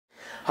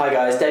Hi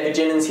guys, David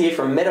Jenyns here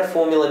from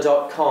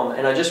metaformula.com,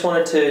 and I just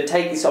wanted to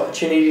take this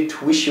opportunity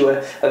to wish you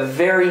a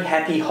very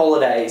happy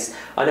holidays.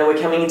 I know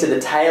we're coming into the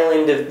tail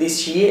end of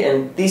this year,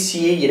 and this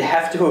year, you'd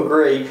have to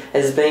agree,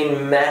 has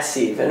been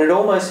massive, and it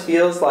almost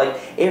feels like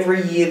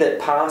every year that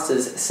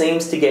passes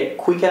seems to get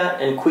quicker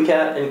and quicker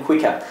and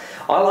quicker.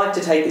 I like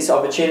to take this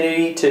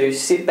opportunity to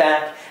sit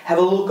back, have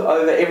a look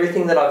over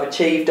everything that I've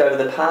achieved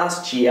over the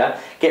past year,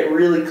 get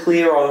really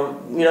clear on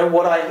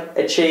what I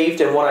achieved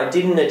and what I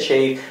didn't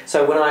achieve,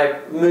 so when I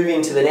move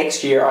into the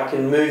next year I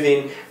can move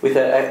in with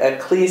a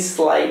clear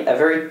slate, a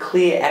very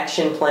clear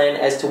action plan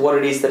as to what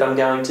it is that I'm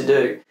going to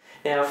do.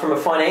 Now, from a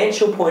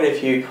financial point of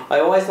view, I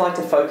always like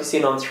to focus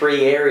in on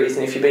three areas,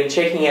 and if you've been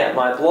checking out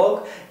my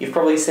blog, you've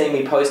probably seen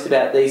me post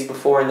about these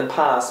before in the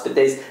past, but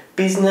there's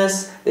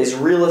business, there's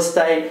real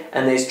estate,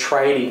 and there's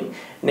trading.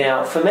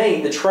 Now, for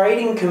me, the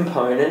trading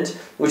component,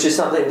 which is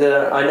something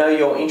that I know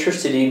you're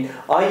interested in,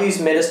 I use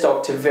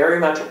MetaStock to very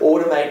much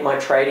automate my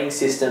trading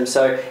system,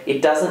 so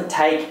it doesn't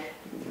take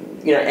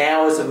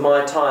hours of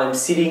my time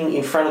sitting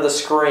in front of the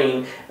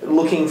screen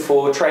looking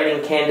for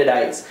trading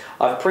candidates.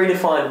 I've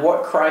predefined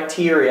what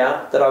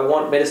criteria that I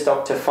want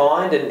MetaStock to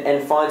find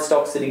and find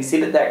stocks that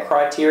exhibit that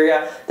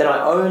criteria. Then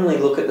I only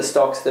look at the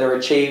stocks that are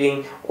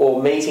achieving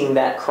or meeting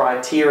that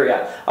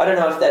criteria. I don't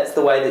know if that's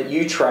the way that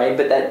you trade,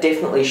 but that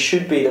definitely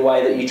should be the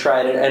way that you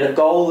trade, and a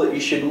goal that you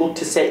should look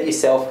to set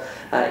yourself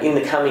in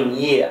the coming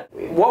year.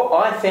 What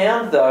I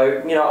found though,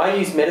 I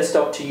use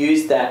MetaStock to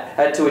use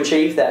that, to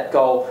achieve that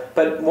goal,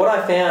 but what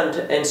I found,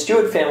 and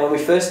Stuart found when we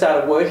first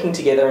started working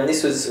together, and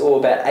this was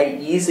about 8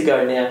 years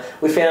ago now,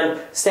 we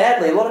found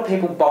sadly a lot of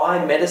people buy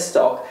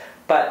MetaStock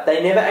but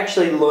they never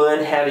actually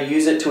learn how to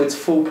use it to its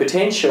full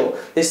potential.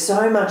 There's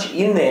so much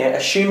in there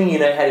assuming you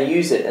know how to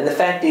use it, and the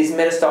fact is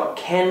MetaStock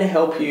can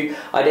help you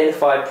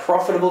identify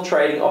profitable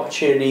trading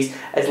opportunities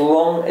as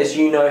long as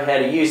you know how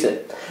to use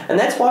it. And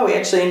that's why we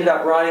actually ended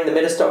up writing the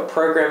MetaStock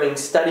Programming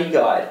Study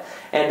Guide.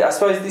 And I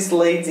suppose this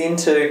leads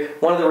into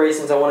one of the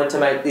reasons I wanted to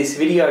make this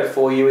video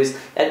for you is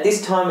at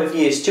this time of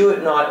year, Stuart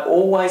and I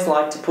always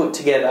like to put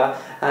together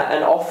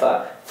an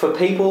offer for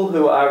people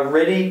who are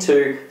ready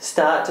to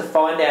start to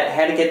find out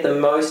how to get the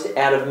most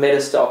out of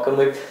MetaStock. And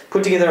we've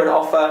put together an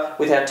offer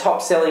with our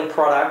top selling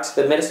product,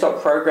 the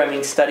MetaStock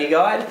Programming Study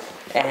Guide.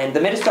 And the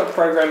MetaStock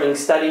Programming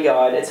Study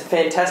Guide, it's a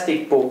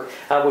fantastic book.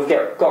 We've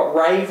got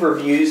rave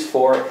reviews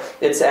for it.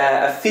 It's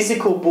a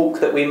physical book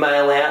that we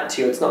mail out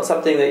to you. It's not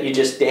something that you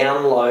just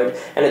download.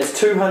 And it's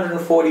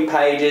 240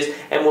 pages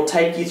and will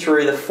take you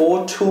through the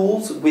 4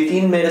 tools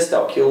within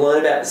MetaStock. You'll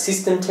learn about the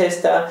system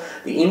tester,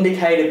 the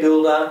indicator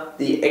builder,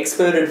 the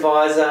expert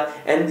advisor,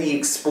 and the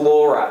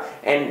explorer.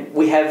 And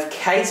we have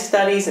case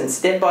studies and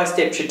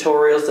step-by-step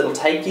tutorials that will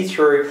take you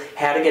through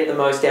how to get the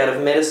most out of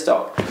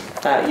MetaStock.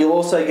 You'll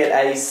also get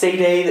a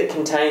CD that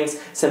contains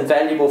some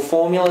valuable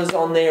formulas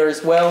on there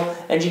as well,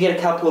 and you get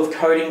a couple of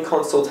coding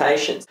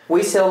consultations.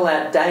 We sell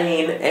that day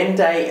in and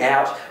day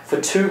out for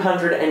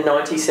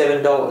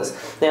 $297.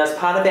 Now, as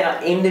part of our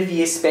end of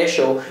year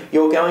special,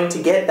 you're going to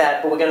get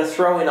that, but we're going to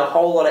throw in a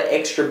whole lot of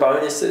extra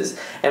bonuses.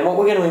 And what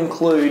we're going to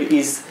include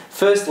is,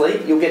 firstly,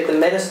 you'll get the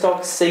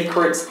MetaStock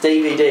Secrets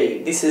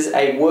DVD. This is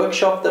a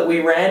workshop that we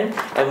ran,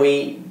 and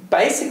we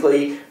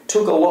basically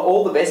took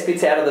all the best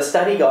bits out of the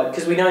study guide,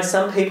 because we know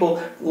some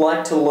people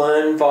like to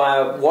learn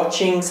via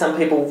watching, some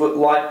people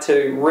like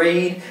to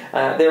read.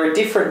 There are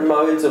different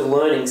modes of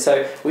learning,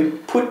 so we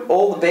put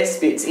all the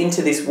best bits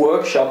into this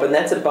workshop, and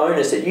that's a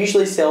bonus. It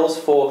usually sells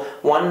for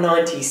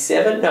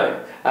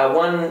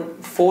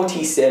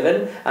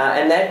 $147,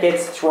 and that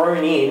gets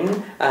thrown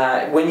in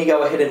when you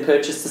go ahead and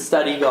purchase the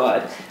study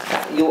guide.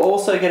 You'll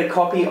also get a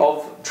copy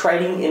of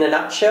Trading in a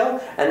Nutshell,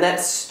 and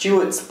that's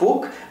Stuart's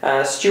book.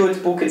 It's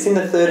in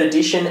the 3rd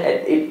edition.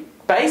 It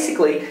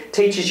basically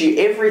teaches you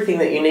everything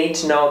that you need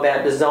to know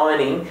about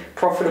designing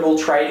profitable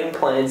trading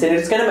plans, and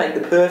it's going to make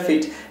the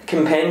perfect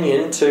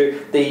companion to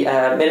the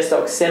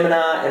MetaStock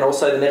seminar and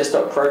also the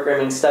MetaStock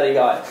Programming Study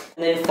Guide.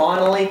 And then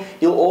finally,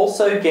 you'll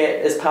also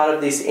get, as part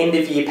of this end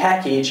of year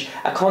package,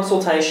 a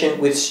consultation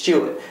with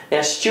Stuart.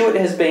 Now, Stuart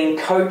has been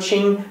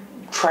coaching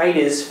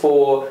traders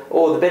for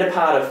the better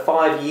part of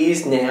 5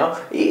 years now.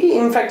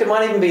 In fact, it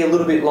might even be a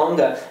little bit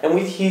longer. And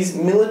with his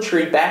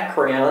military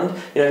background,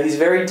 he's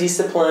very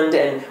disciplined,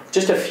 and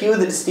just a few of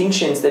the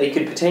distinctions that he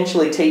could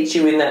potentially teach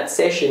you in that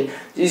session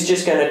is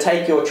just going to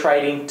take your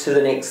trading to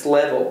the next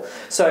level.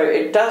 So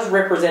it does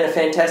represent a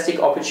fantastic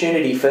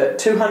opportunity. For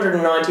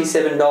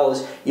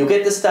 $297, you'll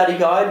get the study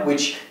guide,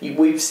 which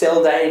we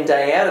sell day in,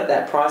 day out at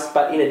that price,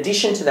 but in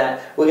addition to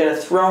that, we're going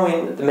to throw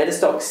in the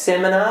MetaStock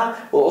seminar,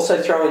 we'll also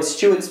throw in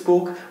Stuart's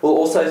book, we'll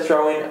also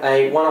throw in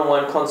a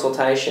one-on-one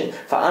consultation.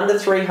 For under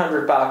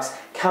 $300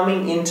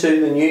 coming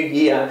into the new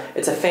year,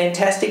 it's a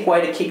fantastic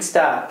way to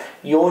kickstart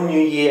your new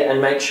year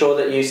and make sure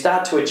that you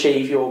start to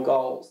achieve your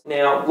goals.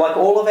 Now, like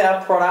all of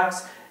our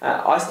products,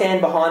 I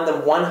stand behind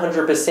them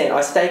 100%.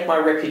 I stake my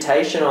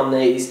reputation on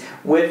these.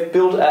 We've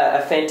built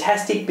a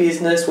fantastic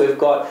business. We've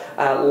got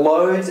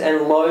loads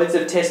and loads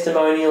of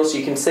testimonials.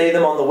 You can see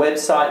them on the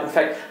website. In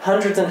fact,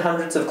 hundreds and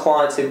hundreds of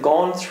clients who've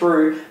gone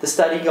through the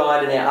study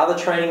guide and our other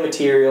training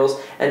materials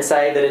and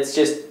say that it's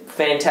just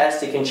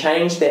fantastic and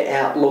changed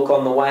their outlook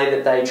on the way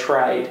that they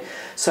trade.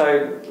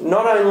 So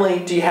not only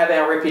do you have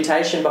our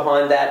reputation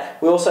behind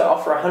that, we also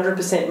offer a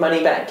 100%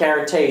 money back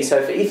guarantee. So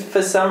if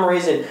for some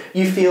reason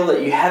you feel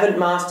that you haven't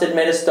mastered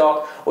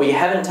MetaStock or you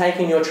haven't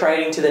taken your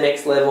trading to the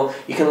next level,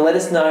 you can let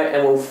us know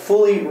and we'll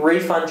fully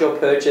refund your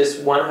purchase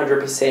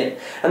 100%.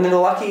 And then the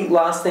lucky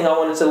last thing I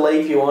wanted to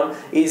leave you on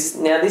is,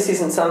 now this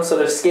isn't some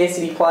sort of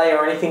scarcity play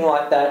or anything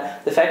like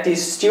that. The fact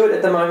is, Stuart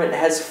at the moment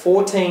has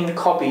 14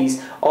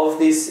 copies of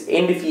this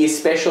end of year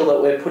special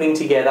that we're putting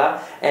together,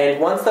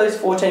 and once those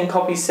 14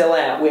 copies sell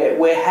out,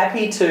 we're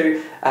happy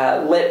to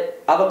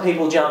let other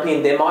people jump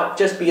in. There might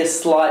just be a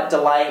slight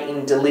delay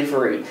in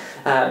delivery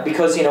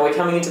because, you know, we're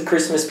coming into the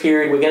Christmas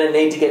period, we're going to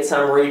need to get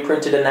some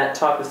reprinted and that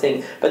type of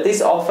thing. But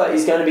this offer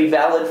is going to be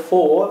valid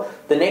for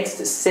the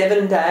next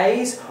 7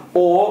 days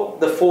or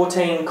the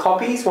 14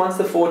 copies. Once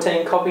the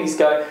 14 copies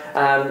go,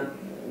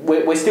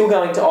 we're still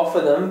going to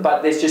offer them,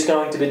 but there's just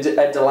going to be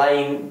a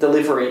delay in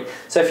delivery.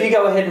 So if you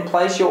go ahead and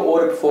place your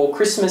order before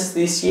Christmas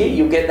this year,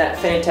 you'll get that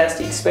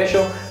fantastic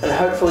special, and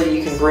hopefully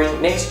you can bring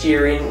next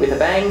year in with a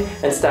bang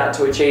and start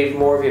to achieve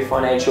more of your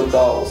financial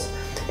goals.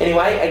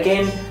 Anyway,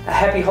 again,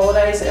 happy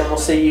holidays, and we'll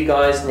see you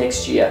guys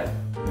next year.